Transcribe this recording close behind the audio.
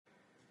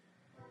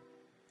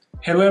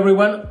Hello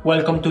everyone,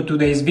 welcome to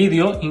today's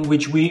video in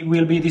which we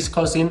will be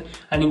discussing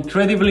an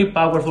incredibly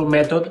powerful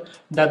method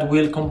that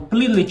will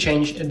completely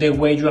change the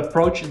way you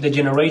approach the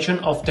generation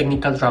of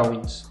technical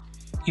drawings.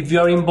 If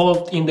you are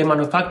involved in the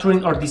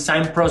manufacturing or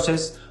design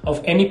process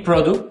of any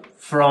product,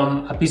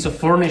 from a piece of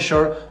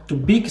furniture to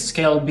big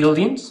scale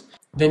buildings,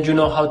 then you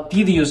know how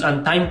tedious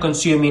and time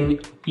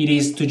consuming it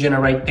is to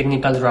generate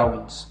technical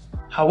drawings.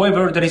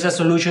 However, there is a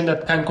solution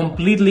that can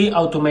completely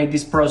automate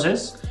this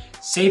process,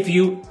 save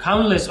you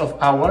countless of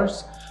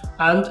hours,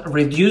 and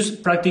reduce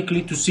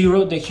practically to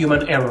zero the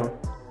human error.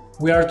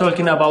 We are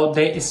talking about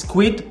the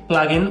Squid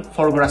plugin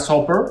for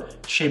Grasshopper,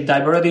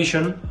 ShapeDiver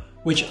edition,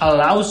 which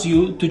allows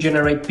you to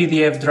generate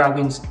PDF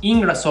drawings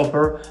in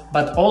Grasshopper,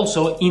 but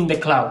also in the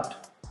cloud.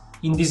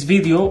 In this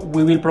video,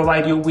 we will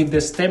provide you with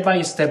the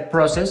step-by-step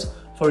process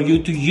for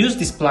you to use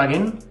this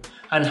plugin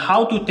and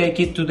how to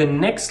take it to the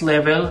next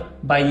level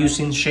by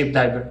using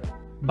ShapeDiver.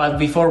 But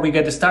before we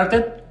get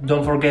started,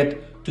 don't forget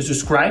to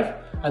subscribe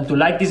and to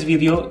like this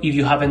video if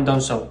you haven't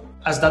done so,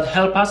 as that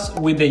helps us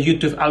with the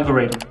YouTube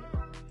algorithm.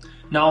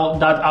 Now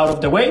that out of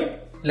the way,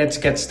 let's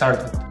get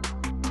started.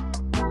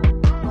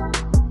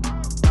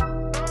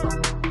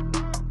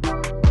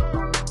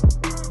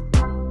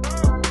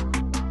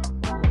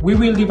 We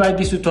will divide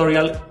this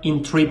tutorial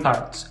in three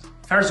parts.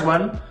 First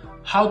one,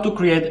 how to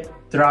create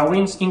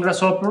drawings in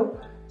Grasshopper.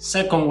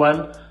 Second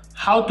one,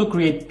 how to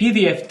create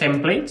PDF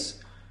templates.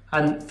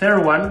 And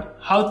third one,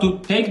 how to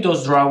take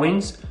those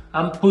drawings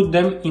and put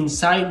them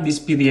inside these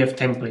PDF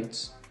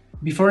templates.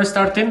 Before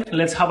starting,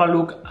 let's have a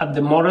look at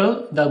the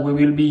model that we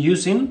will be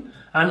using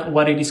and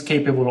what it is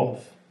capable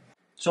of.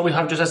 So we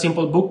have just a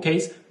simple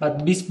bookcase,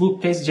 but this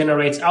bookcase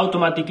generates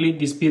automatically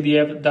this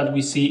PDF that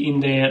we see in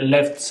the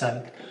left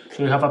side.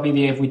 So we have a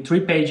PDF with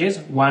 3 pages,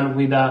 one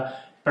with a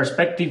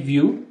perspective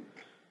view,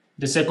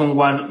 the second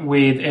one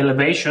with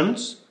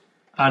elevations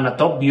and a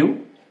top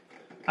view,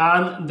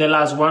 and the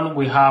last one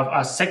we have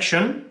a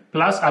section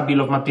plus a bill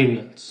of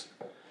materials.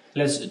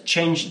 Let's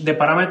change the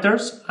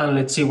parameters and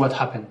let's see what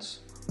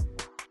happens.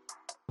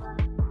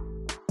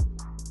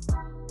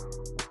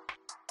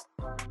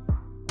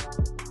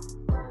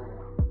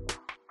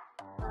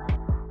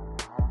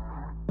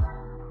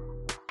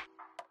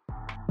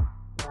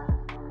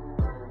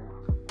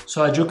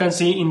 So as you can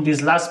see in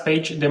this last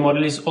page, the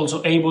model is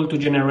also able to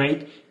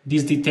generate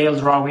this detailed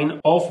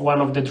drawing of one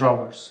of the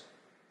drawers.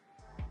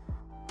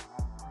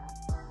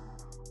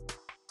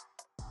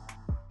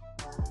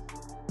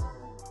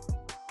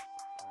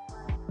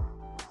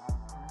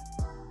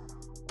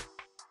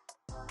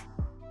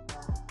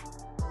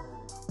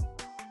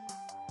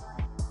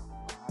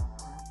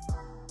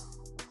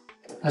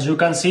 As you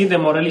can see, the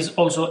model is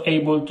also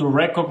able to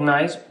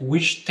recognize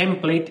which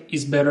template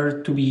is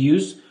better to be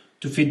used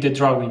to fit the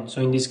drawing.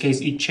 So in this case,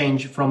 it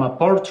changed from a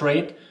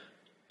portrait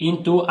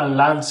into a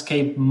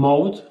landscape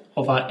mode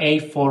of an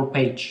A4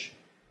 page.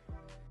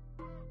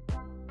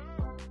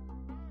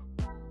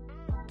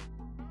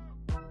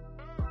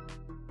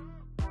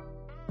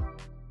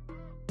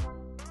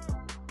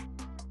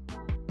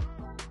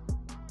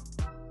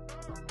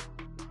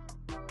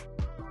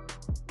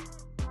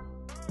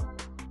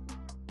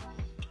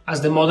 As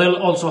the model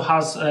also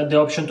has the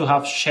option to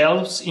have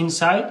shelves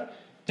inside,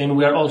 then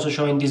we are also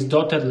showing these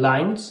dotted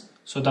lines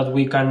so that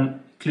we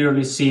can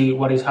clearly see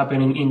what is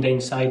happening in the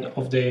inside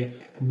of the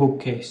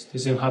bookcase.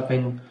 This will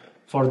happen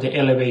for the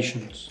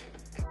elevations.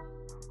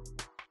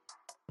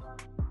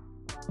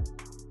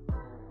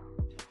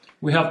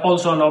 We have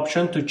also an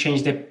option to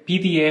change the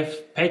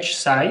PDF page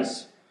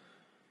size,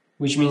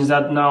 which means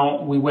that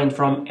now we went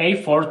from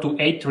A4 to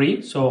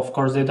A3. So of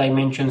course the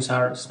dimensions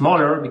are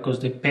smaller because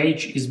the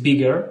page is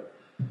bigger.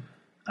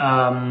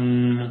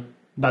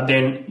 But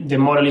then the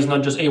model is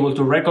not just able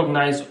to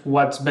recognize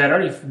what's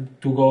better, if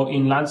to go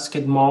in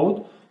landscape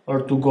mode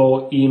or to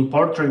go in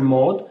portrait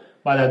mode,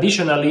 but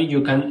additionally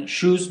you can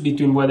choose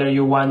between whether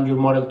you want your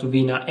model to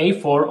be in an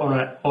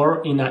A4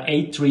 or in an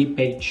A3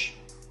 page.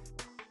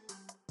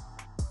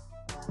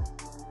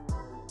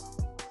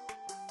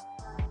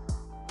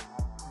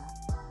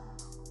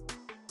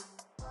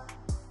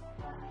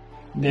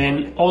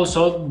 Then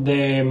also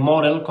the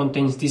model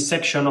contains this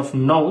section of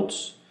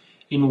notes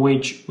in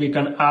which we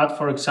can add,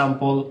 for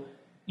example,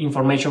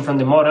 information from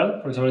the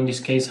model. For example, in this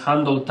case,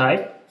 handle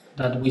type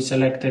that we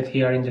selected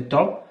here in the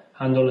top,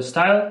 handle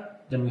style.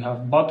 Then we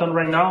have button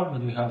right now,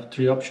 but we have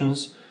 3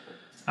 options.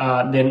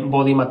 Then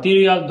body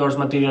material, doors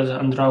materials,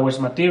 and drawers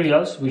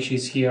materials, which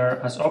is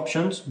here as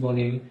options,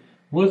 body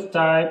wood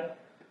type.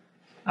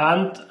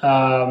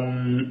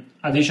 And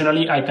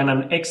additionally, I can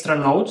add extra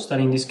notes that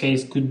in this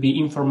case could be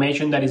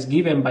information that is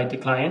given by the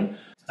client.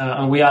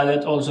 And we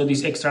added also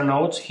these extra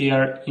notes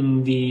here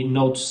in the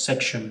notes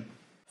section.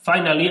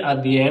 Finally,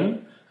 at the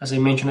end, as I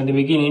mentioned at the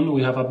beginning,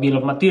 we have a bill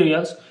of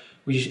materials,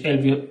 which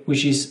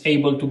is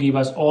able to give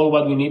us all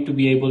what we need to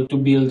be able to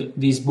build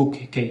this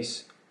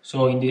bookcase.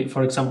 So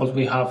for example,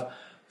 we have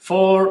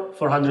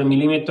 400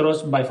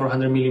 millimeters by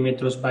 400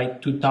 millimeters by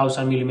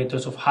 2000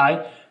 millimeters of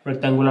height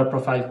rectangular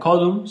profile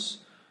columns.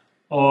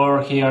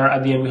 Or here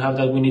at the end we have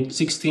that we need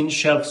 16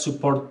 shelf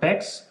support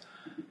pegs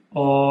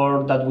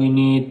or that we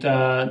need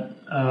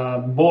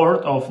a board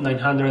of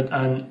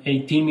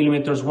 918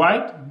 millimeters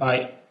wide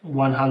by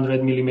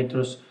 100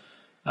 millimeters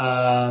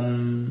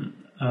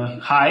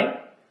high,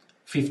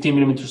 15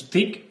 millimeters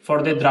thick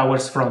for the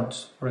drawer's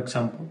fronts, for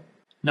example.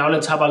 Now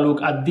let's have a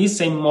look at this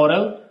same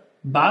model,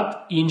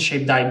 but in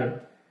ShapeDiver.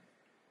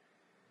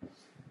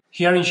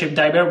 Here in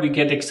ShapeDiver we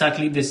get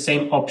exactly the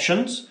same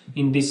options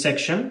in this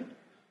section.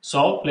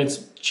 So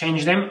let's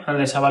change them and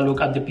let's have a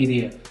look at the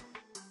PDF.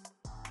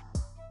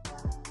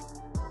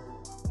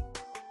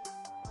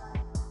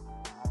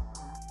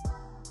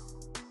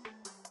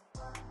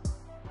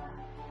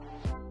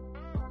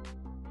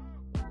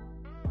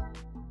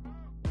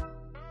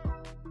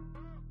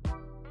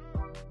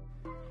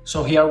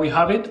 So here we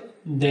have it.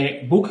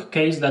 The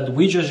bookcase that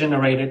we just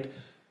generated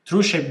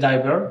through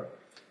ShapeDiver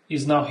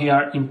is now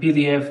here in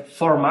PDF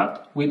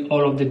format with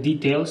all of the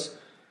details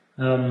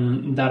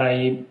that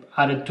I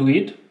added to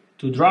it.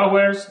 2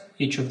 drawers,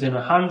 each of them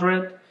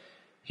 100.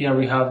 Here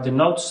we have the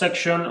notes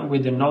section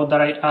with the note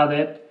that I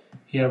added.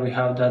 Here we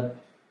have that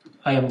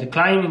I am the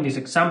client in this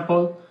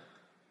example.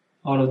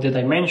 All of the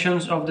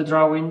dimensions of the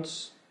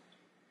drawings,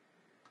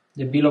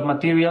 the bill of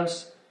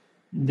materials,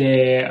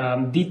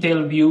 the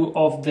detailed view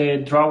of the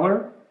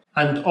drawer,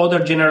 and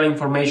other general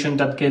information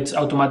that gets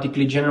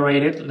automatically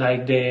generated,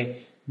 like the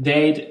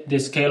date, the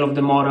scale of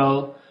the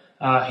model.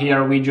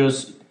 Here we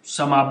just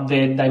sum up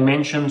the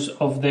dimensions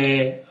of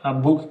the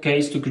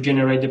bookcase to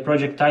generate the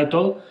project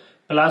title,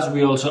 plus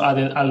we also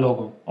added a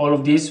logo. All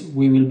of this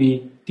we will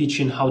be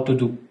teaching how to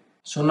do.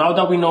 So now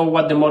that we know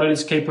what the model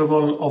is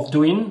capable of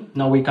doing,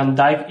 now we can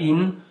dive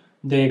in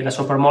the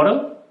Grasshopper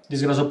model.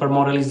 This Grasshopper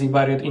model is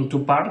divided in 2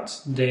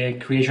 parts, the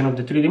creation of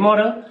the 3D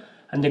model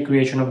and the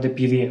creation of the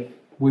PDF.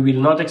 We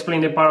will not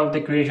explain the part of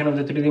the creation of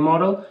the 3D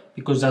model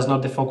because that's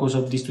not the focus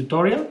of this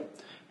tutorial,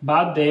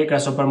 but the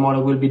Grasshopper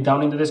model will be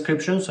down in the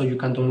description so you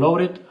can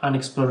download it and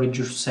explore it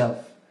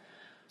yourself.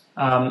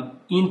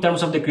 In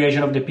terms of the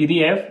creation of the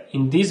PDF,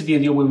 in this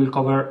video we will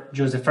cover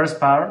just the first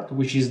part,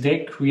 which is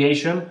the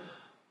creation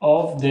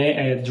of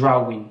the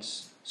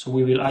drawings. So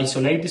we will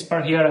isolate this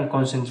part here and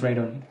concentrate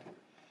on it.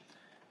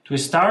 To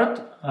start,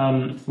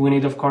 we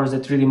need of course the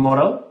 3D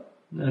model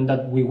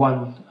that we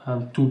want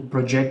to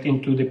project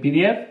into the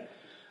PDF,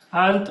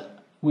 and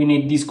we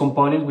need this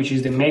component, which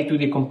is the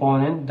Make2D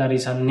component, that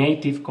is a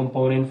native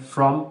component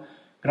from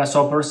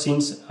Grasshopper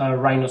since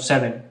Rhino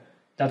 7.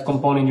 That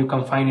component you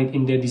can find it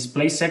in the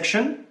display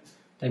section,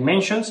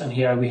 dimensions, and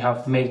here we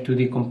have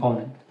Make2D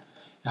component.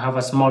 I have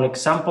a small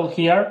example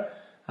here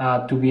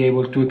to be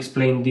able to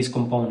explain this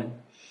component.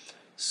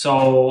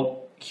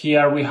 So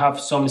here we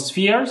have some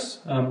spheres,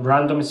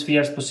 random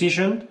spheres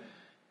positioned.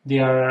 They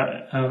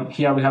are,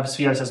 here we have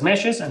spheres as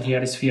meshes and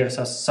here spheres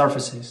as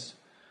surfaces.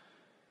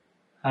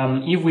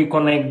 If we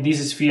connect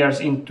these spheres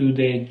into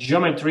the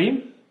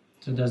geometry,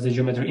 so that's the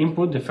geometry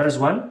input, the first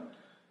one,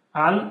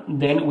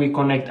 and then we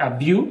connect a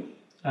view.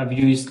 A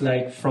view is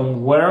like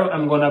from where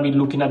I'm gonna be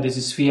looking at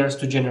these spheres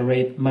to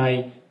generate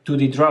my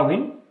 2D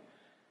drawing.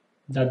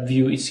 That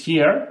view is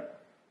here.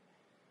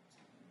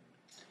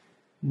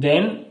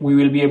 Then we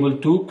will be able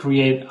to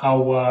create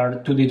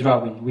our 2D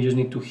drawing. We just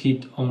need to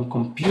hit on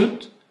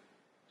compute.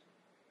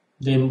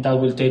 Then that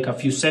will take a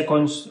few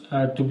seconds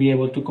to be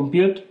able to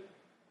compute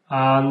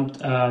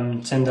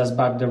and send us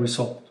back the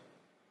result.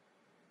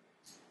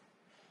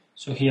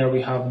 So here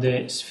we have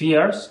the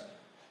spheres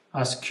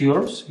as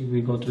curves. If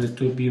we go to the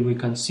 2D view, we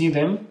can see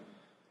them,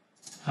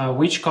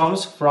 which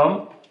comes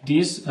from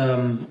these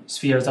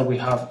spheres that we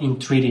have in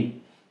 3D.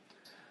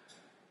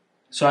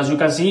 So as you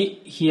can see,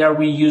 here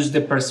we use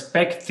the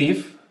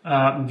perspective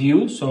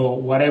view. So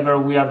whatever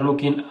we are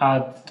looking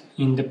at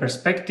in the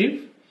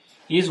perspective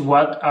is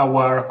what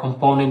our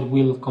component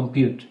will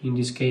compute. In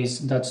this case,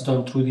 that's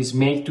done through this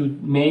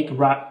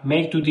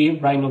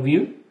Make2D Rhino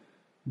view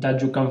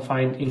that you can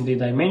find in the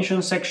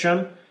dimension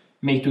section,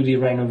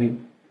 Make2D Rhino view.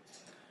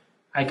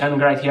 I can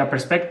write here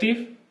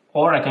perspective,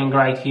 or I can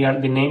write here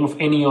the name of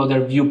any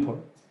other viewport.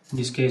 In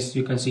this case,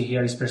 you can see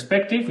here is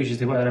perspective, which is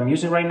the one that I'm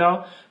using right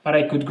now, but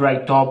I could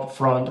write top,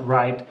 front,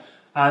 right,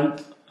 and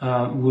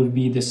will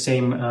be the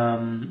same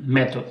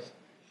method.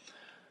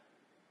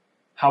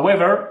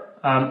 However,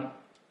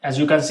 as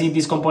you can see,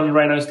 this component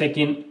right now is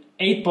taking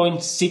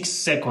 8.6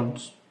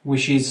 seconds,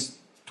 which is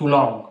too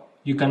long.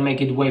 You can make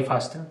it way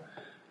faster.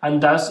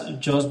 And that's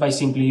just by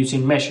simply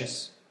using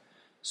meshes.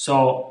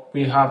 So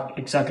we have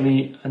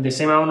exactly the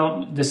same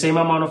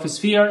amount of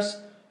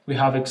spheres. We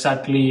have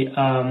exactly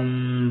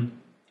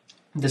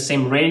the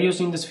same radius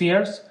in the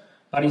spheres,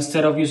 but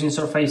instead of using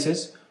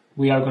surfaces,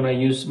 we are going to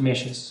use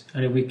meshes.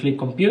 And if we click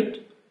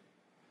compute,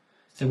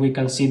 then we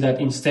can see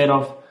that instead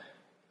of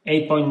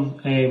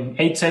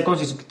 8.8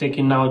 seconds, it's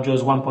taking now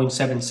just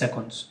 1.7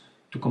 seconds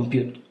to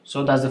compute.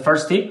 So that's the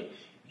first tip.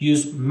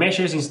 Use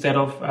meshes instead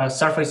of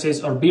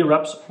surfaces or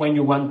B-wraps when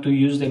you want to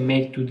use the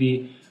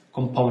Make2D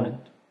component.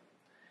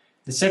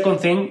 The second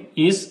thing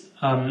is,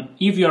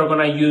 if you are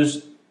going to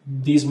use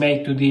this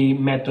Make2D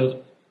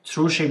method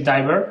through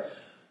ShapeDiver,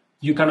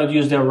 You cannot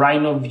use the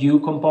Rhino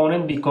view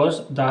component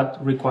because that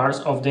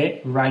requires of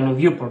the Rhino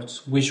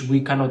viewports, which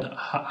we cannot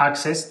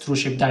access through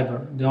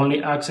ShapeDiver. The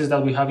only access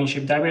that we have in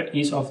ShapeDiver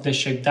is of the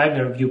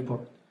ShapeDiver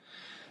viewport.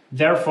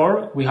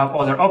 Therefore, we have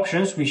other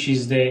options, which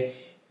is the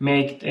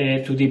make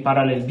 2D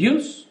parallel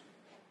views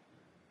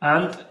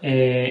and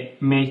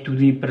make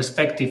 2D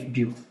perspective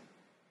view.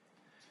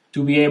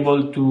 To be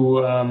able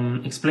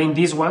to explain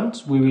these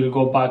ones, we will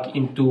go back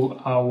into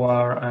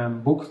our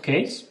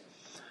bookcase.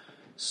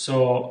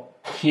 So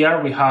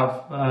here we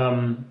have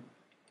our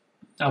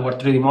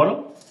 3D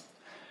model,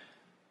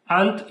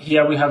 and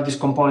here we have this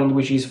component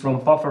which is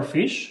from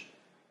pufferfish.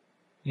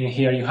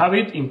 Here you have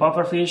it in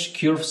pufferfish,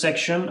 curve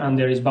section, and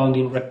there is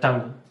bounding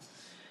rectangle.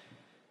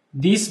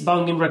 This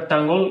bounding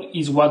rectangle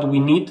is what we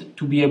need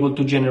to be able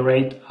to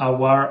generate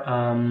our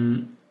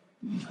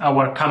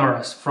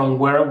cameras from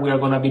where we are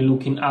going to be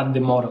looking at the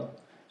model.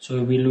 So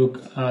if we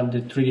look at the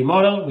 3D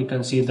model, we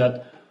can see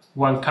that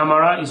one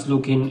camera is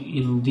looking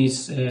in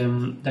this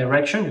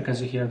direction. You can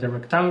see here the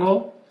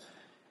rectangle.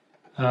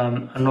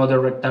 Another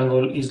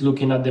rectangle is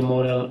looking at the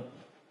model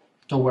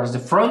towards the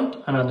front,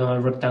 and another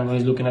rectangle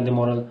is looking at the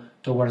model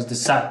towards the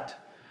side.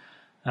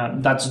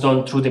 That's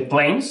done through the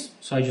planes,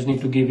 so I just need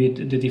to give it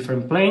the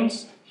different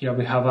planes. Here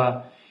we have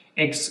a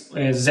X,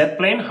 Z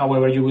plane,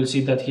 however you will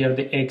see that here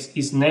the X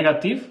is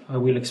negative. I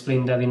will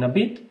explain that in a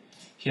bit.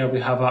 Here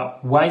we have a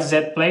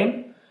YZ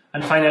plane.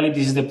 And finally,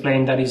 this is the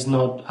plane that is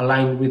not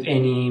aligned with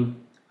any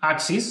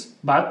axis,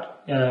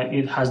 but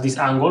it has this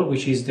angle,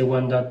 which is the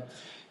one that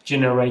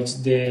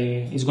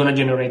is going to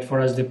generate for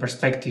us the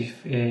perspective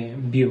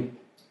view.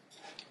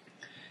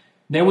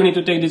 Then we need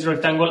to take this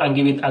rectangle and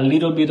give it a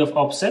little bit of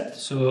offset.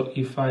 So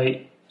if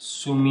I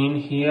zoom in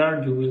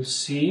here, you will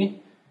see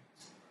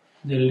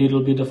the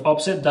little bit of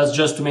offset. That's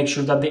just to make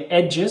sure that the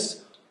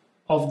edges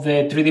of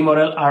the 3D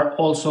model are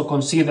also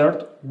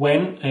considered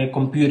when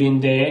computing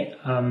the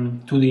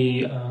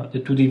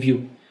 2D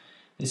view.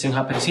 The same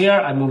happens here.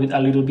 I move it a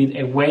little bit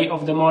away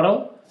of the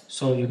model.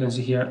 So you can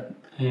see here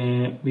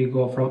we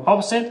go from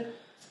offset,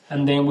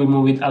 and then we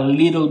move it a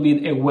little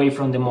bit away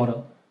from the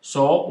model.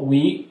 So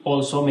we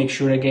also make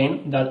sure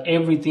again that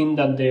everything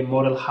that the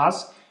model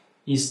has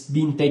is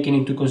being taken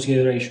into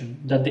consideration,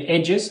 that the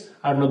edges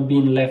are not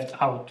being left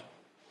out.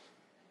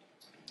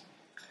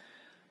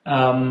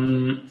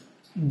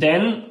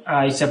 Then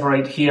I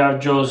separate here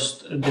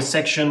just the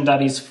section that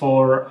is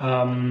for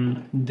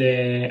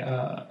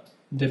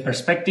the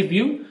perspective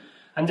view,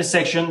 and the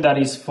section that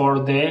is for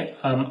the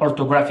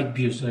orthographic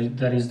view, so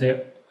that is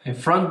the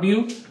front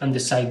view and the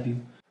side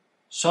view.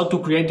 So to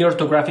create the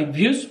orthographic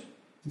views,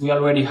 we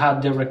already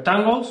had the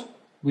rectangles.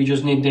 We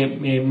just need the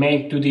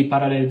make 2D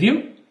parallel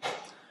view,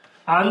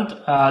 and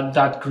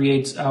that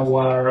creates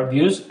our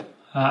views.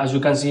 As you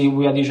can see,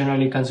 we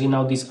additionally can see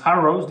now these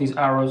arrows. These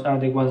arrows are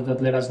the ones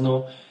that let us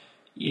know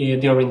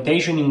the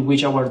orientation in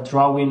which our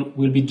drawing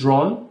will be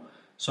drawn.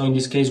 So in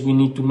this case, we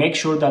need to make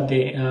sure that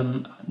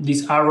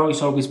this arrow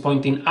is always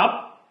pointing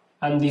up,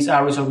 and this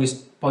arrow is always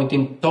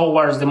pointing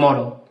towards the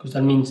model, because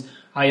that means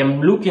I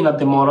am looking at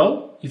the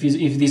model. If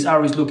this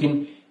arrow is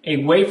looking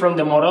away from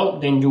the model,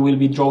 then you will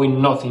be drawing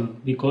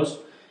nothing, because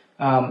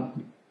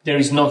there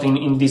is nothing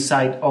in this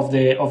side of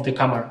the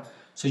camera.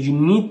 So you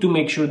need to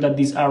make sure that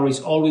this arrow is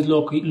always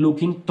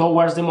looking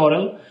towards the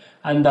model,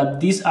 and that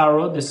this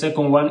arrow, the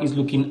second one, is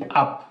looking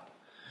up.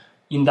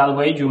 In that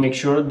way, you make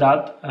sure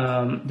that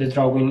the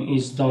drawing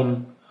is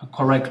done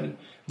correctly.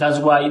 That's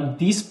why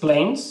these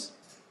planes,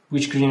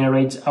 which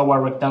generates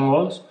our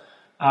rectangles,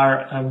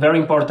 are very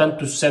important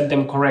to set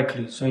them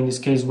correctly. So in this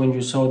case, when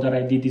you saw that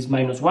I did this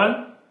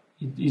 -1,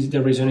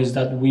 the reason is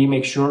that we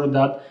make sure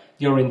that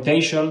the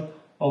orientation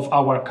of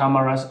our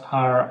cameras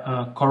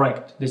are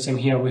correct. The same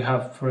here, we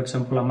have, for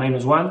example, a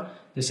 -1,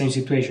 the same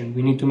situation.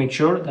 We need to make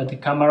sure that the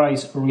camera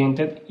is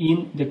oriented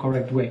in the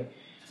correct way,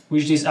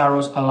 which these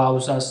arrows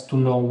allows us to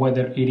know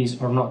whether it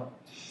is or not.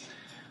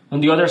 On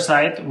the other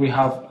side, we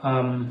have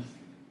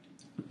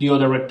the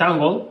other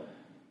rectangle,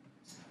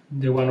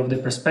 the one of the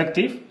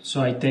perspective.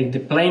 So I take the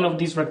plane of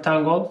this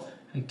rectangle,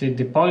 I take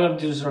the point of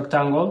this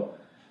rectangle,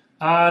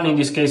 and in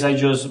this case I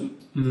just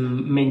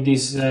make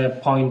this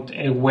point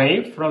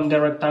away from the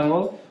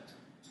rectangle.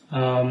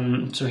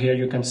 So here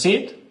you can see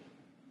it.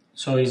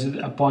 So it's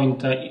a point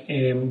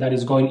that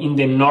is going in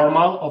the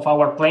normal of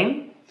our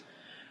plane,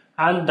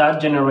 and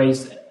that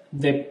generates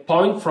the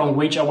point from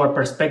which our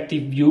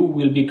perspective view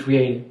will be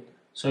created.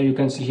 So you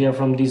can see here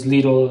from this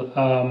little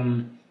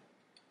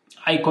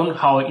icon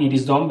how it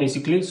is done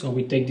basically. So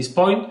we take this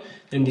point,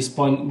 then this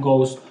point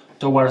goes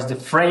towards the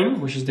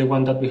frame, which is the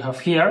one that we have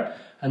here,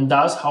 and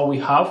that's how we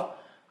have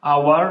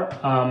our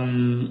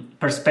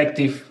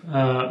perspective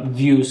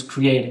views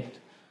created.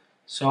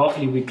 So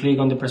if we click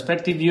on the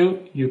perspective view,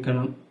 you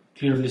can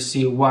clearly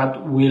see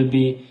what will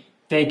be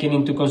taken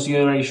into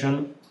consideration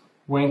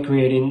when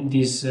creating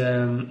this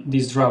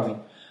drawing.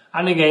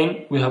 And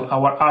again, we have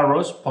our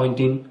arrows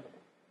pointing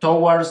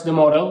towards the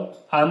model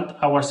and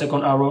our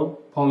second arrow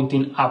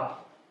pointing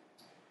up.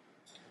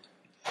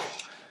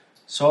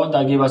 So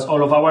that gives us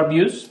all of our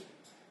views.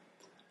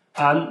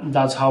 and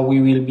that's how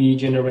we will be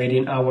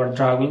generating our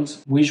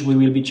drawings, which we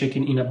will be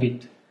checking in a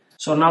bit.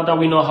 So now that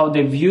we know how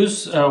the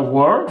views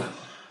work,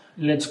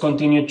 let's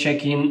continue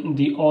checking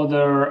the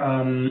other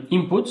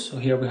inputs. So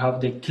here we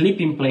have the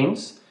clipping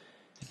planes.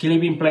 The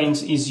clipping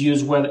planes is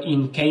used when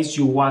in case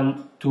you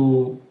want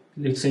to,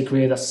 let's say,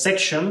 create a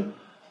section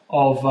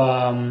of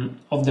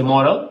the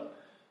model.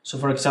 So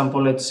for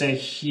example, let's say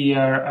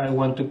here I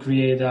want to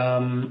create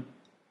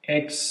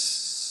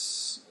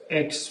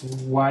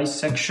XY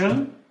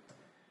section,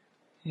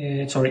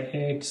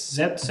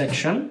 XZ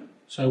section.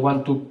 So I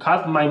want to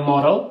cut my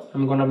model.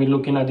 I'm going to be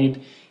looking at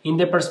it in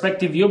the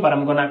perspective view, but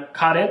I'm going to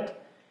cut it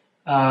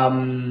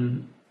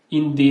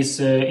in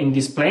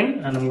this plane,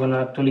 and I'm going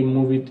to actually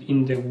move it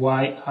in the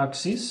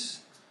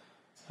Y-axis.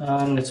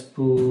 And let's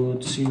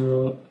put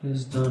 0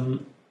 less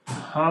than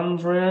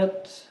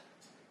 100.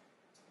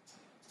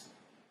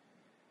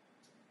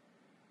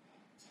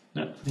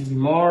 No, maybe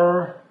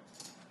more.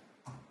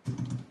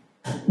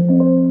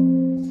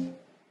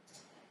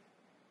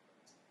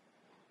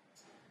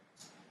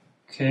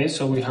 Okay,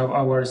 so we have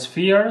our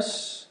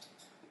spheres,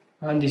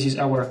 and this is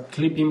our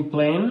clipping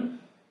plane.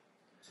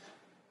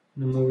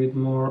 Move it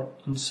more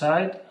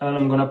inside, and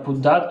I'm gonna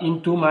put that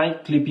into my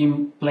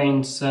clipping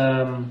planes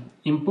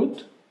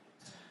input.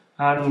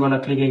 And I'm gonna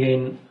click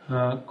again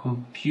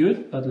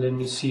compute, but let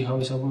me see how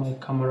is my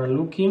camera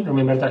looking.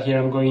 Remember that here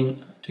I'm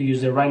going to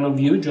use the Rhino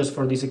view just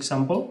for this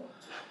example,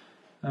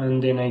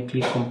 and then I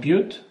click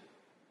compute.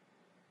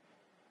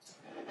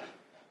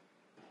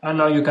 And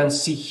now you can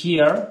see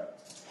here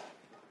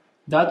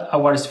that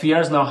our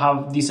spheres now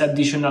have these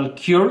additional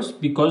curves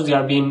because they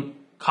are being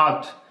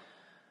cut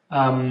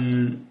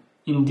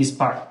in this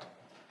part.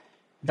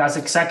 That's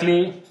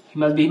exactly,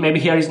 maybe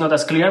here is not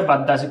as clear,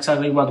 but that's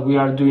exactly what we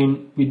are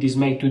doing with this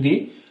Make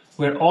 2D.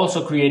 We're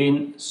also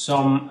creating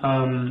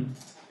some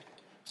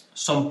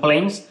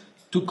planes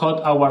to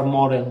cut our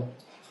model.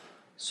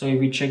 So if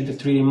we check the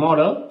 3D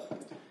model,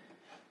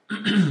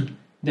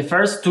 the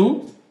first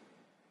two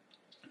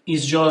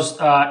is just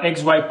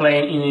XY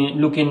plane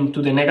looking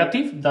to the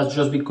negative. That's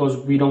just because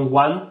we don't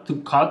want to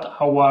cut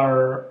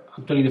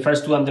actually the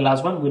first two and the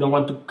last one, we don't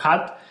want to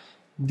cut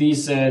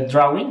these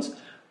drawings,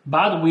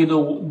 but we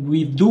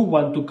do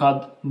want to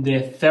cut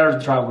the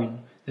third drawing.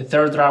 The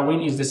third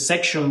drawing is the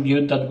section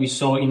view that we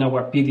saw in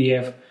our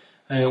PDF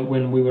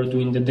when we were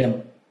doing the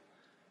demo.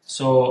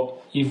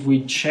 So if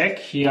we check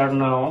here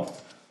now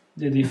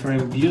the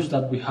different views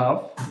that we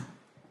have,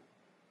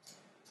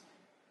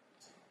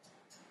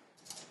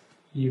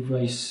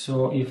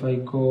 if I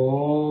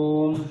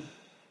go,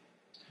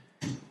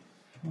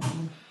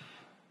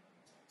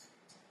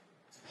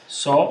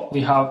 so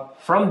we have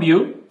front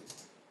view,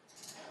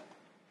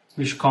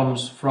 which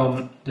comes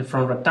from the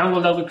front rectangle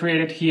that we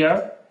created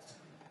here.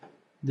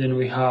 Then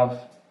we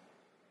have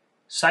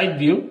side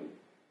view,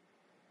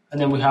 and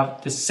then we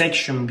have the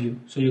section view,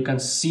 so you can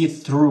see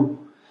through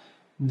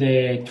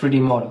the 3D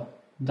model.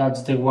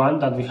 That's the one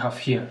that we have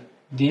here.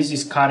 This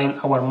is cutting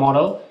our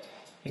model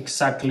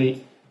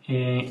exactly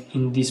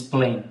in this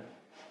plane.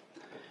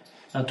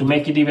 Now to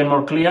make it even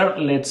more clear,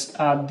 let's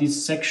add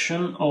this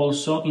section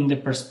also in the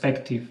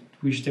perspective,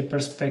 which the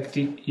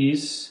perspective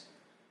is,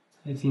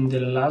 I think the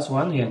last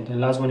one, yeah, the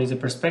last one is the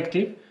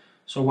perspective.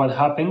 So what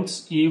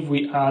happens if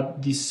we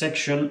add this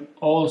section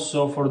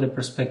also for the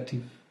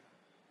perspective?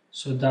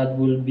 So that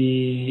will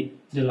be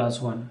the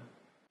last one.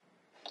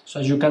 So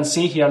as you can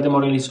see here, the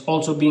model is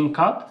also being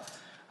cut,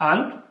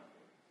 and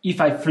if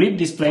I flip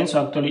this plane,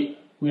 so actually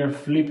we are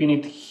flipping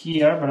it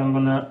here, but I'm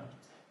gonna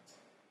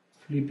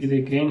flip it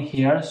again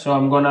here. So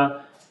I'm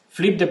gonna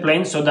flip the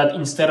plane so that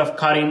instead of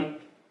cutting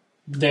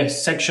the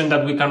section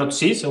that we cannot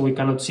see, so we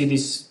cannot see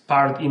this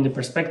part in the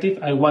perspective,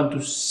 I want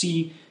to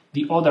see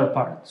the other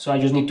part. So I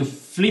just need to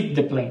flip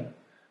the plane,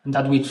 and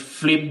that will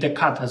flip the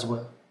cut as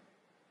well.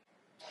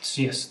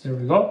 So yes, there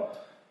we go.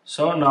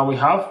 So now we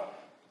have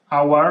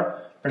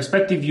our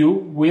perspective view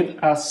with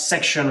a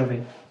section of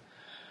it.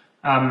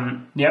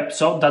 Yep,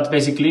 so that's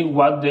basically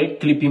what the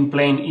clipping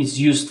plane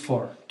is used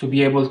for, to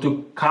be able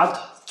to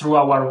cut through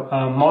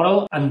our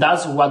model, and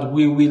that's what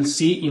we will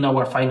see in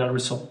our final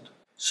result.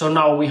 So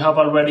now we have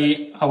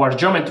already our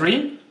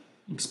geometry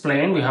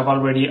explained, we have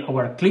already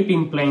our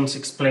clipping planes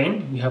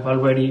explained, we have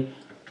already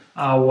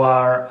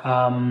our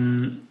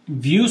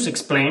views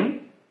explained.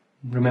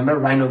 Remember,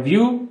 Rhino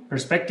view,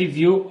 perspective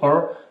view,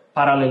 or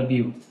parallel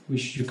view,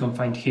 which you can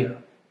find here.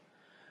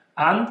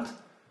 And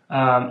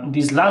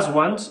these last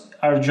ones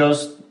are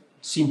just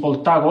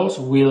simple toggles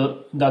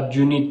that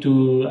you need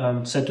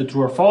to set to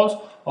true or false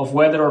of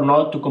whether or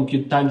not to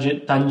compute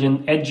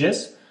tangent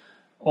edges,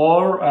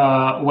 or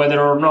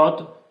whether or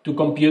not to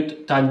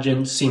compute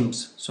tangent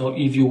seams. So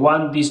if you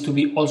want this to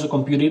be also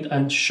computed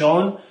and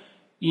shown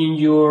in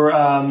your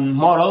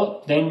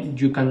model, then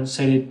you can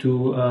set it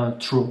to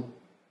true.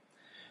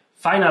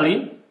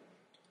 Finally,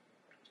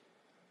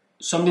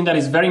 something that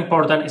is very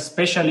important,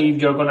 especially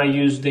if you're going to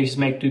use this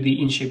Make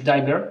 2D in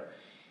ShapeDiver,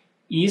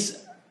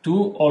 is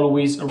to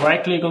always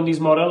right click on this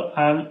model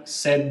and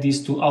set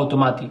this to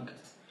automatic.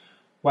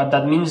 What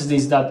that means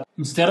is that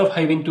instead of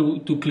having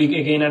to click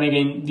again and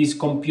again this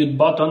compute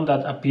button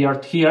that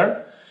appeared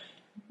here,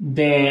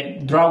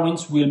 the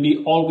drawings will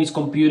be always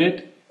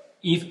computed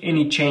if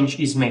any change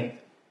is made.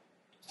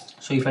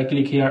 So if I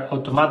click here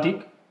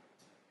automatic,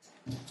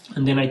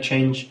 and then I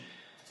change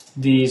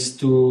this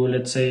to,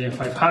 let's say,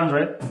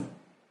 500,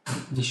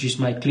 this is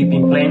my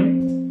clipping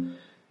plane,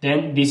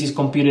 then this is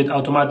computed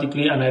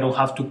automatically and I don't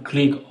have to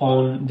click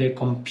on the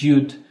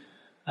compute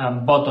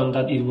button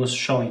that it was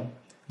showing.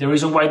 The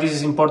reason why this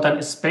is important,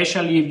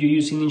 especially if you're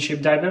using in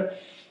ShapeDiver,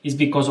 is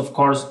because, of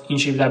course, in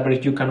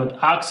ShapeDiver you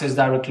cannot access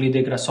directly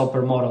the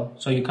Grasshopper model,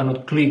 so you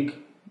cannot click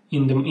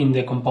in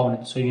the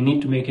component, so you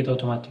need to make it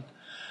automatic.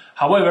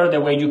 However,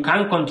 the way you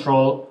can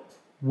control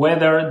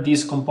whether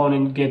this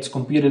component gets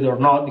computed or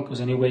not,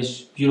 because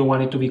anyways you don't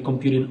want it to be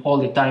computing all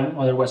the time,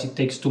 otherwise it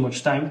takes too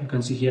much time. You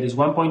can see here is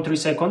 1.3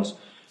 seconds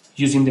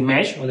using the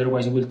mesh,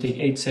 otherwise it will take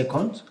 8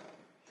 seconds.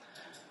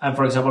 And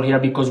for example here,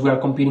 because we are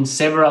computing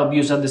several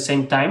views at the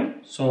same time,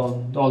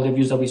 so all the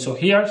views that we saw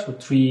here, so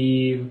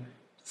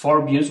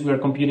 4 views we are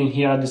computing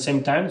here at the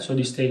same time, so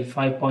this takes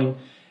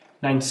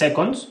 5.9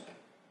 seconds.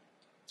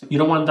 You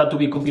don't want that to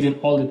be computing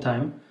all the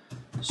time,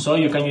 so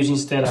you can use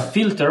instead a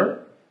filter,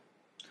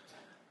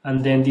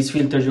 and then this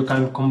filter you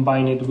can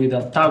combine it with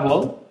a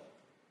toggle,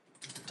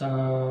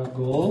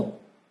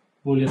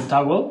 boolean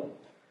toggle,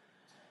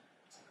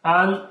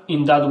 and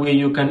in that way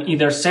you can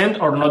either send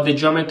or not the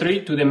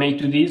geometry to the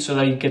Make2D so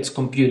that it gets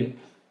computed.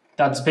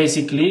 That's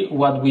basically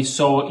what we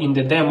saw in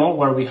the demo,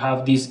 where we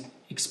have this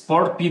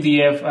export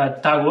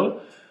PDF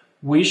toggle,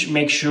 which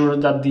makes sure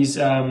that this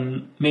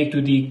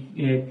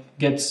Make2D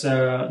gets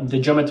the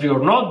geometry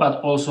or not,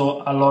 but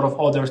also a lot of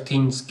other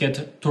things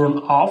get turned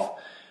off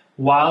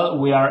while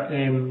we are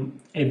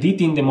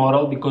editing the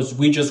model, because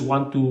we just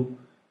want to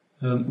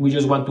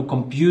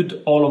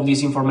compute all of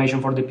this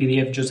information for the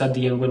PDF just at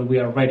the end when we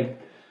are ready.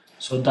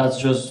 So that's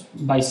just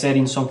by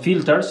setting some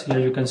filters. Here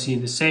you can see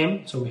the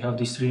same. So we have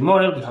this 3D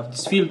model, we have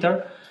this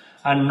filter,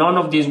 and none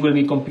of this will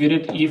be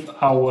computed if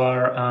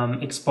our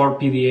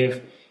export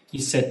PDF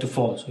is set to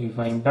false. So if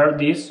I invert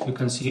this, you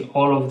can see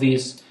all of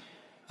this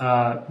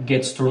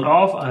gets turned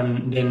off,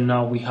 and then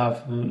now we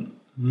have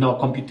no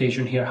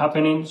computation here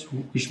happening,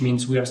 which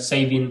means we are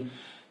saving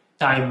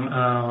time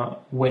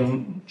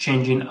when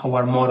changing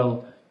our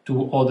model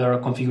to other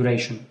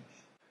configuration.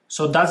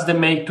 So that's the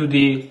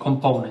Make2D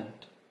component.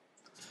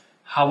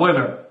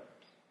 However,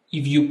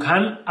 if you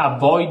can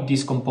avoid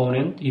this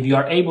component, if you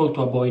are able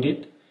to avoid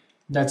it,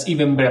 that's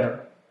even better,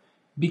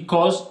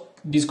 because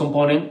this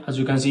component, as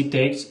you can see,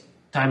 takes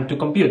time to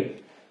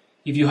compute.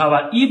 If you have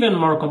an even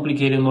more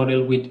complicated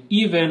model with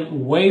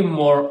even way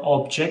more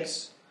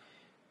objects,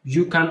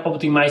 you can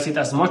optimize it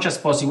as much as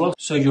possible,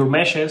 so your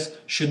meshes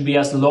should be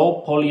as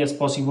low poly as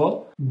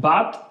possible,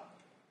 but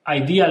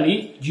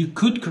ideally you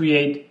could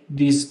create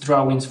these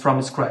drawings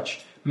from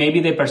scratch. Maybe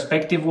the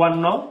perspective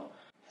one not.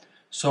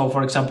 So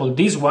for example,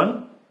 these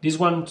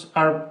ones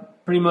are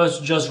pretty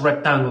much just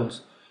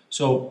rectangles.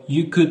 So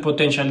you could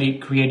potentially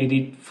create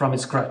it from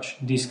scratch.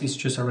 This is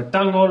just a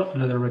rectangle,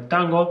 another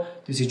rectangle,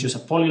 this is just a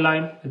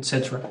polyline,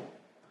 etc.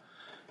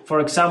 For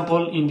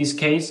example, in this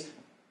case,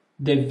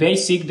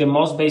 the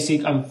most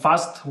basic and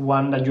fast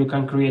one that you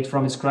can create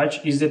from scratch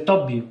is the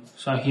top view.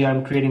 So here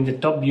I'm creating the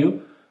top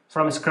view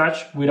from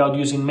scratch without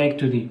using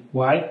Make2D.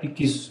 Why?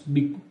 Because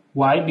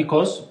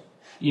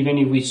even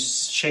if we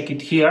check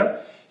it here,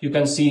 you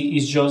can see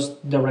it's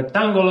just the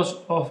rectangles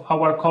of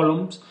our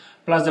columns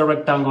plus the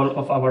rectangle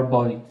of our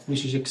body,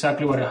 which is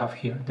exactly what I have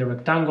here. The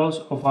rectangles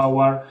of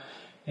our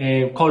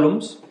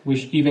columns,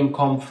 which even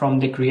come from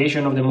the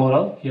creation of the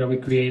model. Here we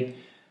create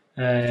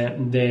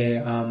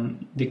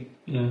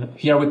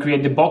here we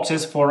create the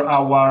boxes for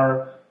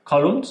our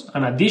columns,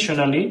 and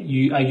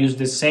additionally I use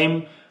the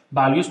same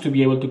values to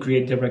be able to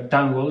create the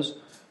rectangles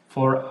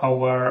for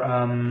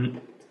our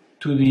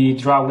 2D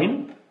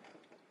drawing.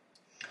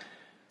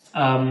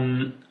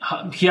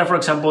 Here, for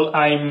example,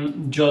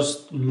 I'm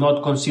just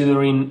not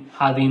considering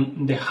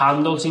adding the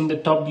handles in the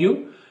top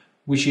view,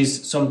 which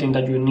is something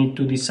that you need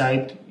to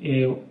decide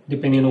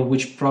depending on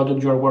which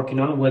product you are working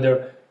on,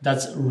 whether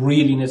that's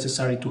really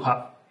necessary to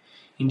have.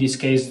 In this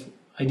case,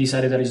 I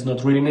decided that it's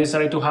not really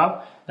necessary to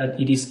have, that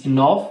it is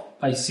enough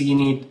by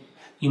seeing it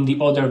in the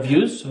other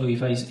views. So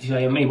if I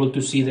am able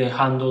to see the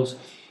handles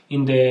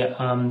in the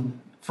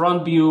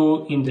front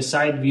view, in the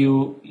side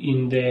view,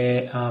 in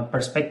the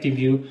perspective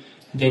view,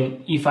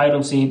 then if I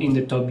don't see it in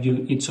the top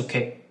view, it's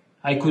okay.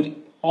 I could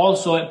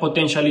also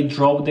potentially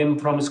draw them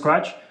from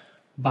scratch,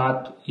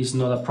 but it's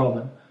not a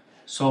problem.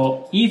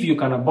 So if you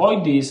can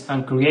avoid this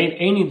and create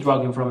any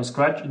drawing from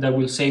scratch, that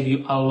will save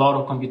you a lot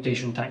of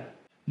computation time.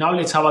 Now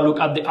let's have a look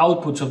at the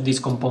outputs of this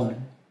component.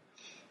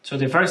 So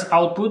the first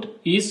output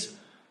is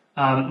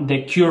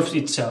the curves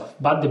itself,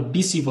 but the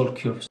visible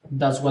curves.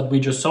 That's what we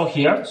just saw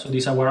here. So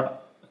these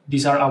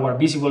are our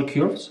visible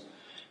curves,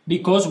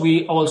 because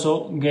we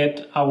also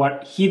get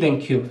our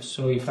hidden curves.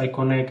 So if I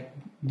connect,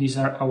 these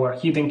are our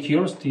hidden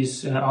curves,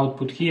 this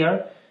output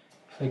here,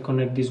 If I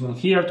connect this one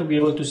here to be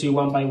able to see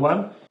one by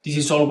one, this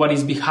is all what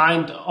is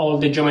behind all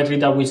the geometry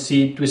that we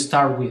see to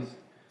start with.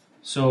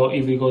 So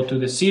if we go to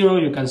the 0,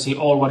 you can see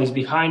all what is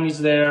behind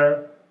is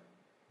there,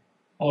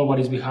 all what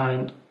is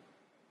behind,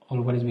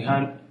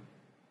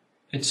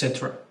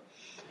 etc.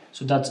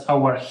 So that's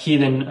our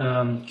hidden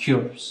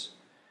curves.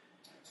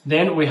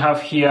 Then we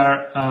have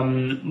here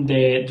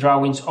the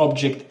drawings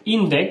object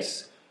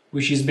index,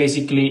 which is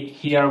basically,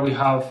 here we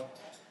have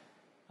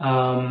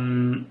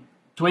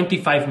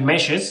 25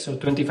 meshes. So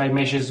 25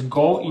 meshes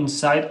go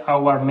inside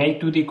our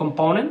Make2D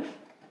component.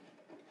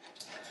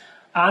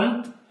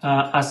 And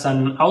as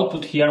an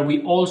output here,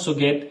 we also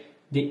get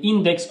the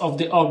index of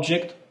the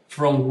object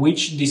from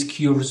which these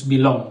curves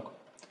belong.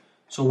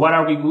 So what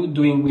are we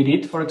doing with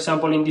it, for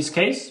example, in this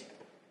case?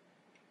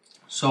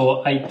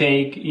 So I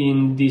take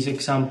in this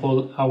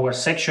example our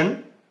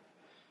section.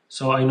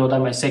 So I know that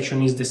my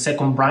section is the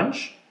second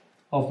branch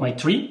of my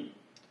tree.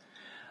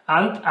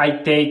 And I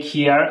take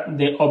here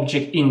the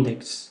object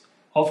index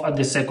of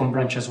the second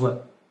branch as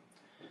well.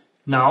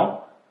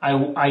 Now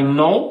I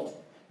know,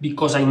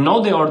 because I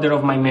know the order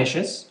of my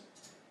meshes,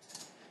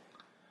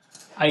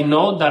 I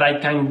know that I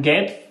can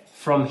get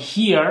from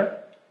here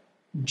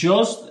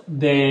just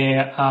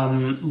the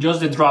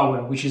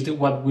drawer, which is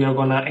what we are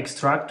gonna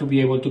extract to be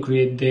able to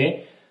create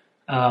the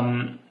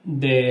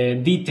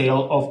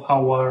detail of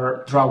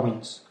our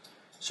drawings.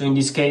 So in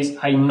this case,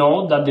 I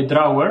know that the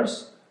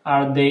drawers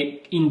are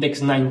the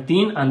index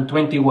 19 and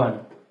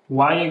 21.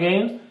 Why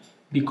again?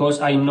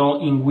 Because I know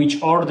in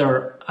which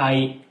order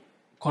I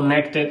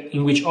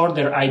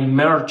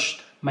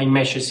merged my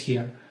meshes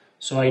here.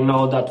 So I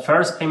know that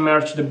first I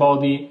merged the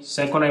body,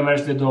 second I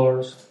merged the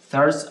doors,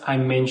 third I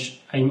merged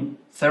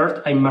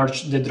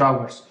the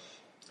drawers.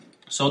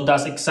 So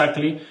that's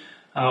exactly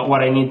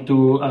what I need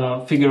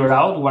to figure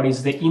out, what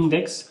is the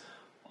index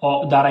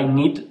that I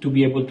need to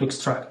be able to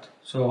extract.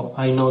 So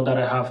I know that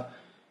I have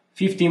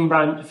 15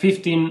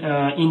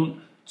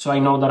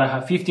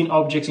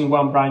 objects in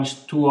one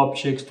branch, 2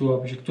 objects,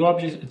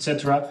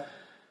 etc.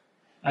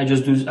 I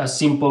just do a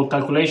simple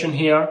calculation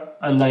here,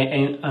 and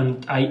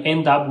I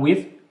end up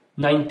with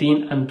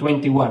 19 and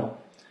 21.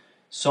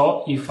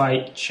 So if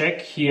I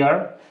check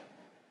here,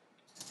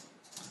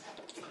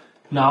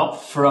 now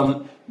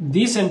from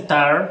this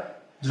entire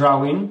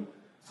drawing,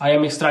 I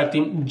am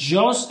extracting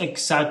just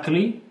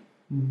exactly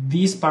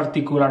this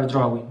particular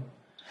drawing.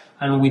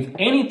 And with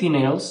anything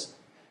else,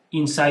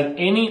 inside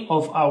any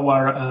of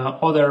our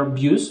other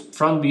views,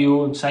 front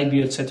view, side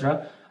view,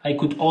 etc., I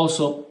could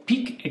also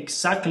pick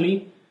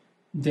exactly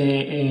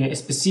the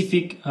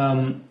specific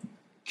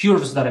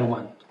curves that I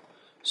want.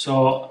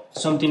 So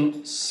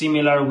something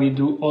similar we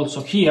do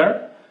also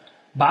here,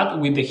 but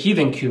with the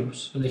hidden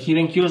curves. So the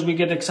hidden curves we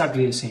get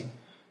exactly the same.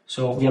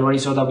 So we already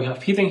saw that we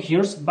have hidden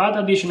curves, but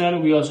additionally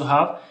we also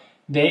have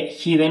the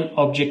hidden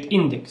object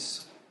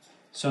index.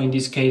 So in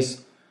this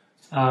case,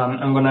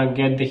 I'm gonna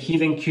get the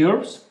hidden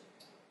curves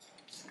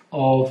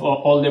of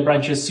all the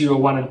branches 0,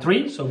 1, and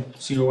 3. So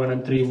 0, 1,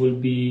 and 3 will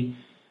be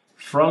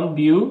front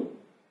view,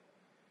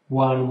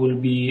 1 will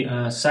be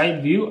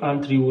side view,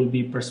 and 3 will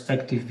be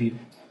perspective view.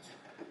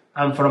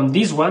 And from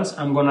these ones,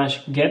 I'm gonna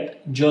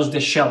get just the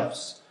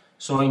shelves.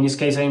 So in this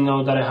case, I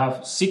know that I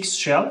have 6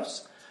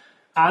 shelves,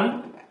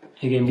 and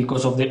again,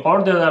 because of the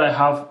order that I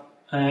have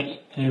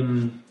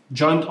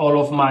joined all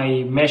of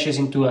my meshes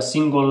into a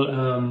single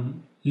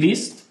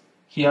list,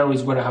 here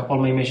is where I have all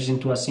my meshes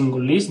into a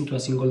single list, into a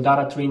single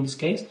data tree in this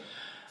case.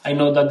 I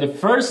know that the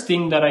first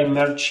thing that I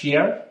merge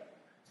here,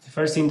 the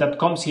first thing that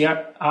comes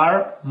here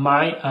are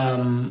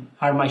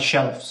my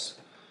shelves.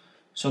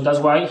 So that's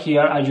why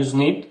here I just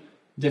need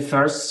the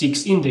first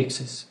 6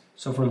 indexes,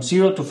 so from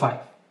 0 to 5.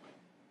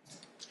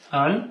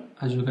 And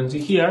as you can see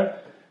here,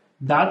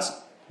 that's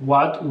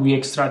what we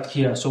extract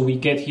here. So we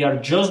get here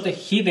just the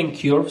hidden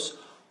curves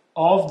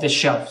of the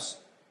shelves.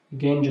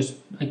 Again,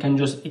 I can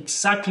just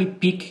exactly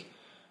pick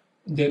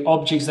the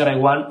objects that I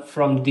want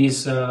from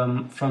this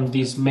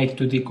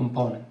Make2D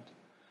component.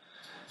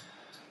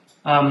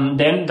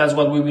 Then that's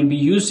what we will be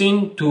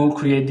using to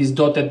create these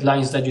dotted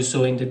lines that you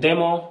saw in the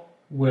demo,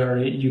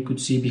 where you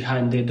could see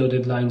behind the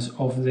dotted lines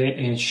of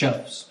the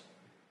shelves.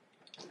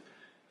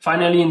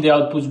 Finally, in the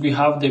outputs we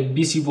have the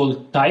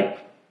visible type.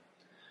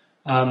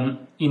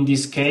 In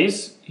this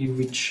case, if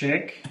we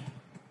check,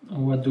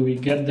 what do we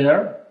get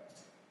there?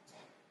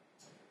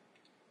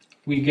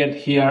 We get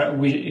here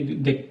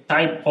the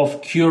type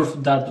of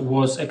curve that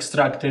was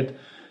extracted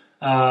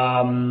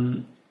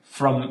from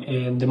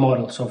the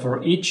model. So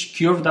for each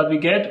curve that we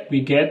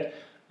get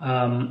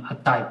a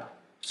type.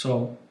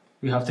 So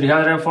we have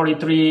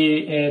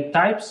 343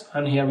 types,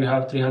 and here we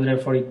have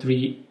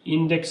 343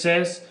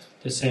 indexes.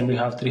 The same, we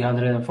have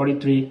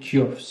 343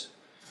 curves.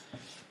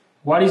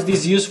 What is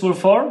this useful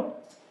for?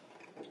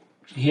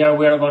 Here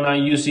we are gonna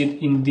use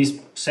it in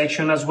this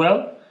section as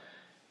well,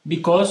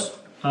 because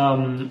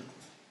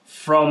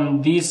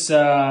from this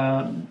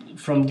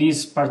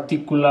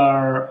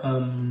particular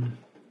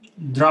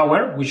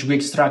drawer, which we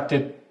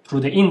extracted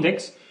through the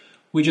index,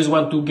 we just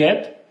want to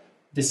get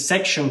the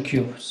section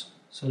curves.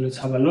 So let's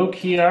have a look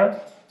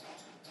here.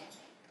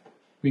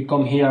 We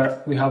come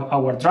here, we have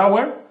our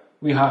drawer,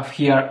 we have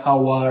here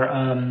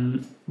our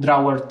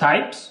drawer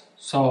types.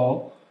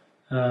 So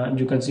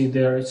you can see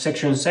there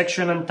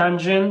section, and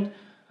tangent,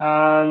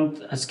 and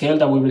a scale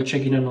that we will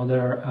check in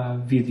another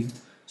video.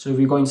 So if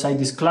we go inside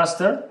this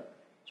cluster,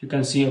 you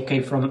can see,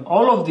 okay, from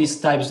all of these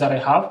types that I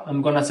have,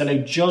 I'm gonna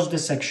select just the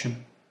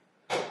section.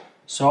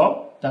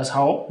 So that's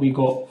how we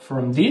go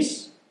from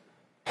this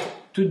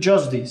to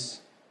just this.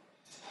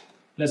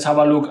 Let's have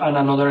a look at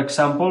another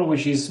example,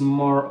 which is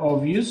more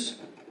obvious.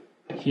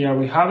 Here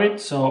we have it.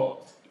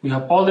 So we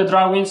have all the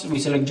drawings. We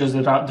select just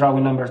the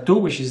drawing number 2,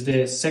 which is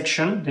the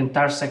section, the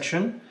entire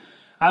section.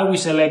 And we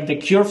select the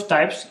curve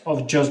types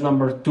of just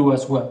number 2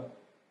 as well.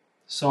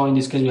 So in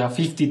this case, we have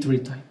 53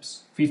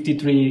 types.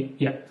 53,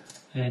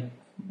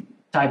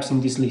 types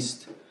in this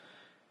list.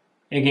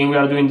 Again, we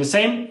are doing the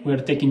same. We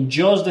are taking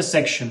just the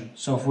section.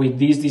 So with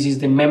this is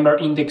the member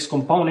index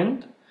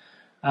component.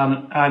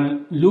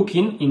 I'm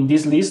looking in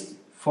this list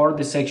for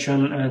the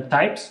section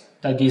types.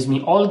 That gives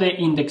me all the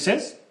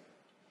indexes.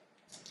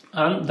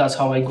 And that's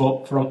how I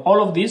go from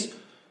all of this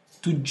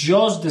to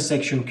just the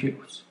section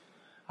curves.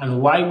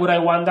 And why would I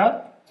want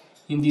that?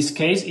 In this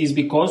case is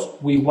because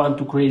we want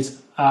to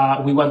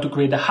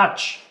create a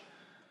hatch.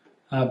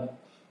 A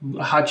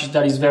hatch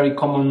that is very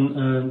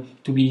common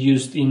to be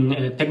used in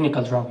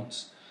technical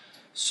drawings.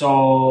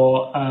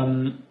 So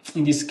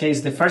in this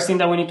case, the first thing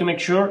that we need to make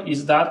sure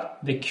is that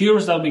the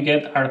curves that we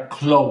get are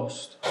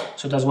closed.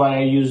 So that's why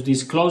I use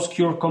this closed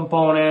curve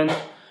component,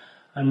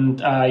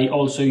 and I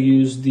also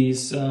use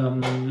this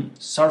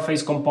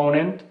surface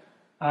component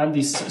and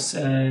this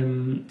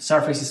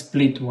surface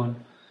split one.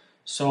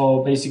 So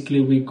basically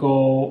we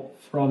go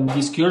from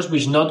these curves,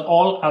 which not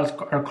all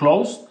are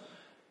closed,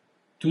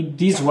 to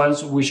these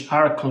ones which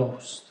are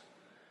closed.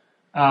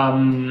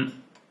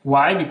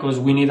 Why? Because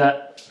we need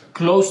a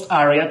closed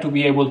area to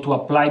be able to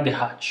apply the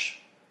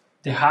hatch.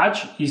 The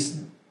hatch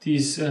is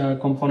this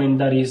component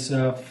that is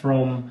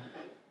from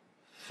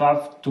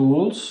Fav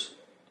Tools.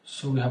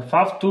 So we have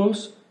Fav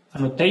Tools,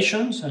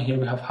 annotations, and here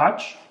we have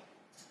hatch.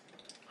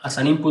 As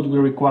an input, we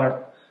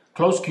require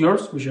closed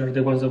curves, which are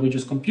the ones that we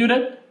just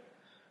computed.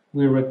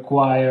 We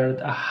required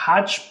a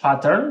hatch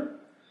pattern.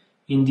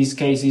 In this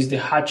case, is the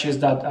hatches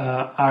that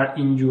are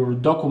in your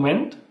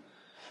document.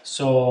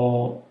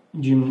 So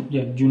you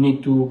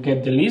need to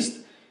get the list.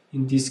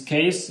 In this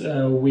case,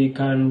 we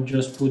can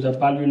just put a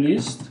value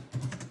list.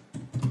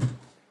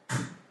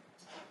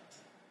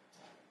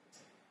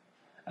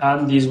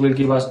 And this will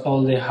give us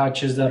all the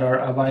hatches that are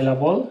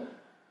available.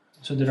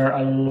 So there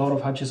are a lot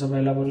of hatches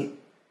available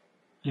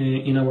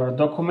in our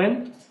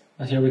document.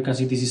 And here we can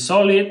see this is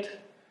solid.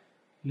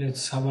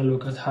 Let's have a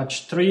look at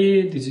hatch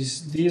 3. This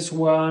is this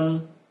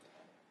one.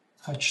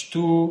 Hatch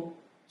 2.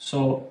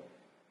 So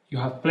you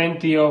have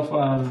plenty of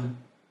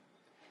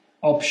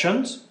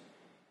options.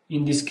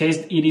 In this case,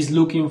 it is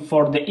looking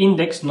for the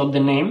index, not the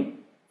name.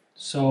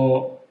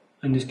 So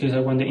in this case,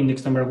 I want the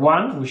index number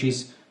 1, which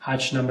is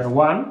hatch number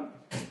 1.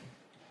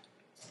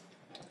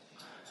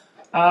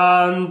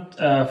 And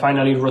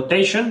finally,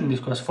 rotation.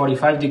 This was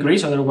 45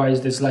 degrees,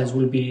 otherwise these lines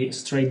will be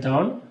straight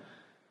down.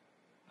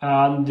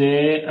 And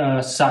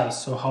the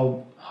size, so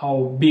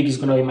how big is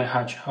going to be my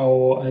hatch,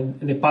 how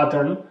the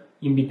pattern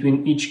in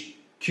between each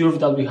curve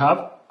that we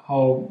have,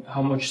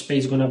 how much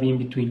space is going to be in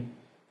between.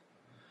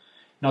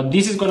 Now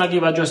this is going to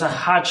give us just a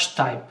hatch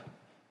type,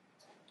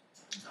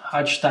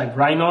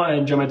 Rhino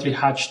and geometry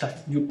hatch type.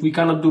 We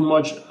cannot do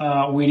much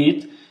with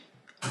it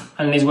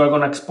unless we're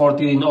going to export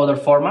it in other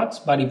formats.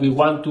 But if we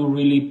want to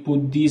really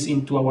put this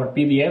into our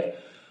PDF,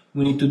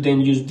 we need to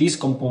then use this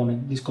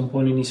component. This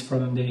component is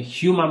from the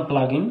human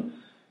plugin.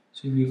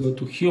 So if we go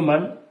to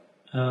human,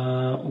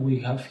 we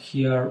have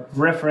here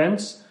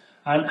reference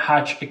and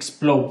hatch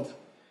explode.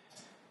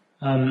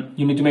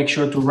 You need to make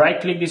sure to right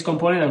click this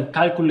component and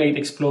calculate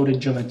exploded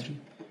geometry.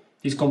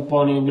 This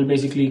component will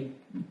basically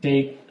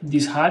take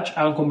this hatch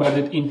and convert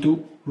it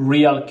into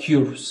real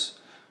curves.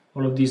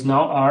 All of these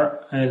now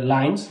are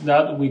lines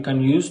that we can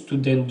use to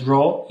then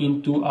draw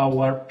into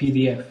our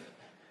PDF.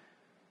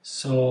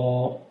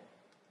 So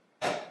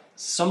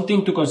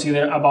something to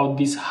consider about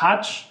this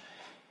hatch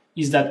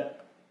is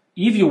that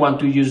if you want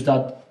to use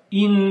that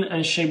in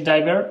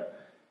ShapeDiver,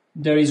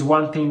 there is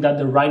one thing that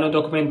the Rhino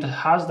document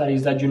has, that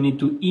is that you need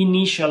to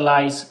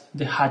initialize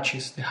the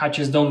hatches. The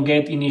hatches don't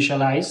get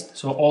initialized,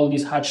 so all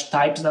these hatch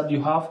types that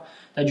you have,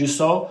 that you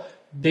saw,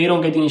 they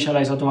don't get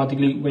initialized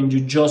automatically when you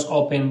just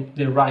open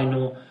the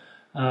Rhino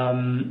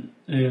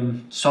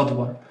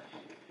software.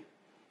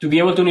 To be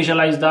able to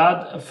initialize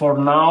that, for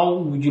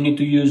now, you need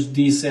to use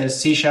this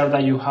C#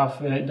 that you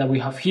have that we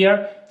have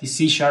here. The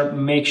C#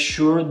 makes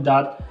sure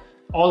that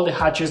all the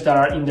hatches that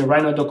are in the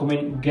Rhino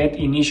document get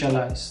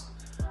initialized.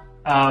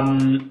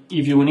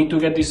 If you need to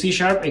get the C#,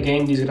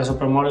 again, this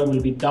Grasshopper model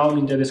will be down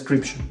in the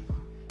description.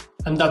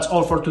 And that's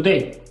all for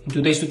today. In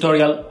today's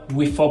tutorial,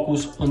 we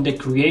focus on the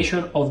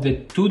creation of the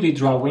 2D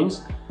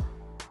drawings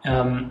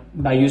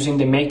by using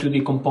the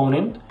Make2D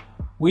component,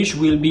 which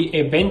will be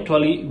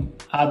eventually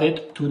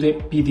added to the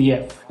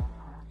PDF.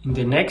 In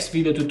the next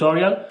video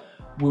tutorial,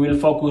 we will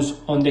focus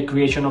on the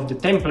creation of the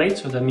template,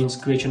 so that means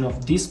creation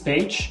of this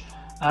page,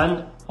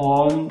 and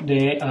on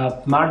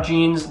the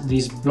margins,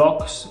 these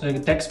blocks,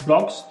 text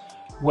blocks,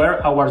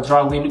 where our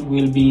drawing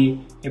will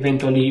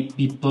eventually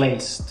be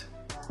placed.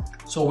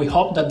 So we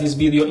hope that this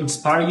video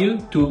inspires you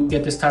to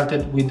get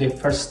started with the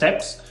first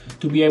steps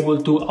to be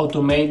able to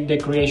automate the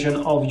creation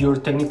of your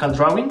technical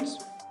drawings,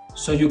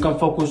 so you can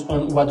focus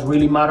on what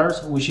really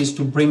matters, which is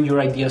to bring your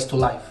ideas to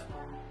life.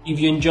 If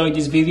you enjoyed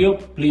this video,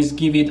 please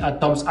give it a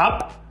thumbs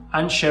up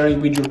and share it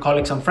with your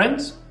colleagues and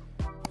friends.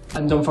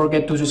 And don't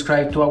forget to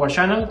subscribe to our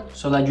channel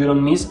so that you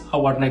don't miss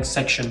our next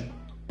section.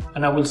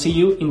 And I will see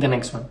you in the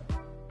next one.